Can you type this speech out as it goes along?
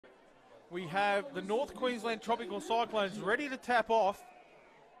we have the North Queensland Tropical Cyclones ready to tap off.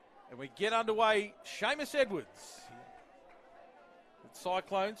 And we get underway. Seamus Edwards. The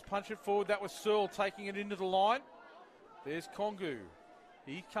Cyclones punch it forward. That was Searle taking it into the line. There's Kongu.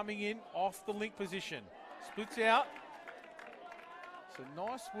 He's coming in off the link position. Splits out. So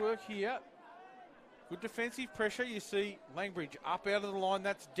nice work here. Good defensive pressure. You see Langbridge up out of the line.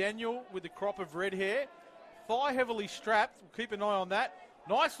 That's Daniel with the crop of red hair. Thigh heavily strapped. We'll keep an eye on that.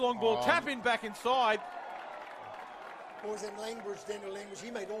 Nice long ball. Tap in back inside. Boys, and Daniel Langbridge,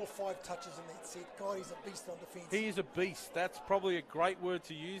 he made all 5 touches in that set. God, he's a beast on defence. He is a beast. That's probably a great word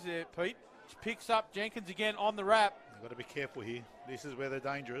to use there, Pete. Picks up Jenkins again on the wrap. You've got to be careful here. This is where they're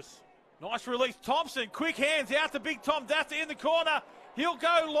dangerous. Nice release. Thompson, quick hands out to Big Tom. That's in the corner. He'll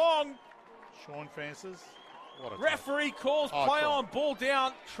go long. Sean Francis. What a referee calls play on, ball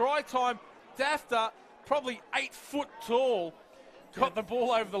down, try time. Dafter, probably 8 foot tall, got the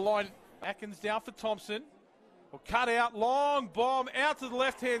ball over the line. Atkins down for Thompson. Will cut out, long bomb out to the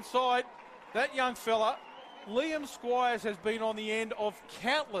left-hand side. That young fella, Liam Squires, has been on the end of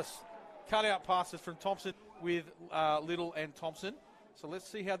countless cut-out passes from Thompson with Little and Thompson. So let's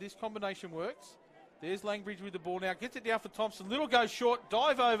see how this combination works. There's Langbridge with the ball now. Gets it down for Thompson. Little goes short,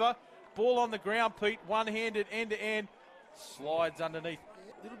 dive over. Ball on the ground, Pete. One-handed, end-to-end. Slides underneath.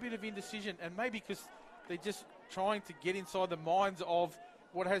 A little bit of indecision, and maybe because they're just trying to get inside the minds of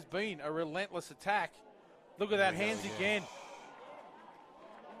what has been a relentless attack. Look at that, hands again.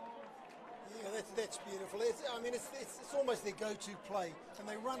 Yeah, that's beautiful. It's almost their go-to play, and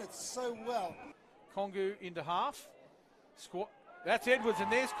they run it so well. Kongu into half. That's Edwards,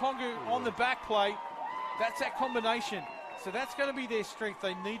 and there's Kongu on the back play. That's that combination. So that's going to be their strength.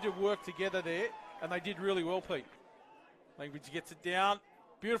 They need to work together there, and they did really well, Pete. Langbridge gets it down.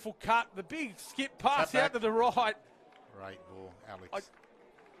 Beautiful cut. The big skip pass out to the right. Great ball, Alex.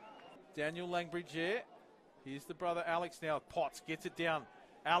 Daniel Langbridge there. Here's the brother Alex now. Potts gets it down.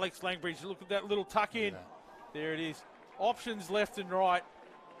 Alex Langbridge, look at that little tuck in. There it is. Options left and right.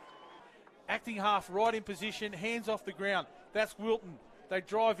 Acting half right in position, hands off the ground. That's Wilton. They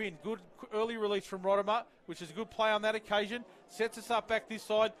drive in. Good early release from Rodimer, which is a good play on that occasion. Sets us up back this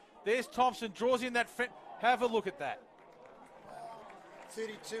side. There's Thompson, draws in that. Have a look at that.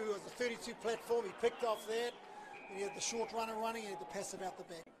 32, it was a 32 platform. He picked off that. He had the short runner running. He had the pass about the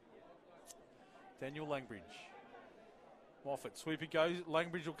back. Daniel Langbridge. Moffat, sweep it goes.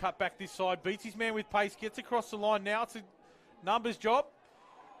 Langbridge will cut back this side. Beats his man with pace. Gets across the line. Now it's a numbers job.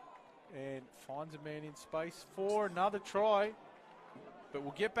 And finds a man in space for another try. But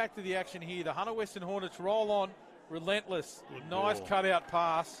we'll get back to the action here. The Hunter Western Hornets roll on. Relentless. Good nice ball. cutout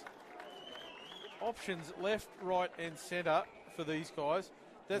pass. Options left, right and centre for these guys.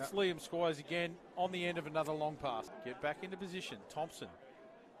 That's Liam Squires again on the end of another long pass. Get back into position. Thompson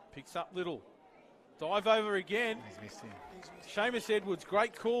picks up Little. Dive over again. He's missed him. Seamus Edwards,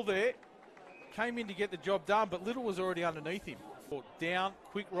 great call there. Came in to get the job done, but Little was already underneath him. Down,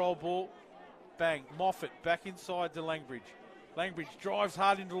 quick roll ball. Bang. Moffat back inside to Langbridge. Langbridge drives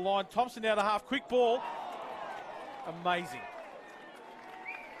hard into the line. Thompson out of half. Quick ball. Amazing.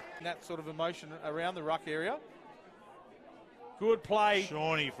 That sort of emotion around the ruck area. Good play.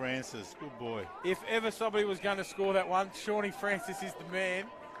 Shawnee Francis, good boy. If ever somebody was going to score that one, Shawnee Francis is the man.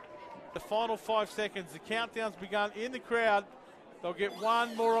 The final 5 seconds, the countdown's begun in the crowd. They'll get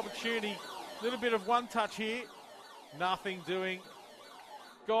one more opportunity. A little bit of one touch here. Nothing doing.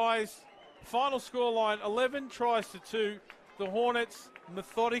 Guys, final scoreline, 11 tries to 2. The Hornets,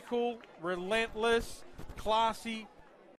 methodical, relentless, classy,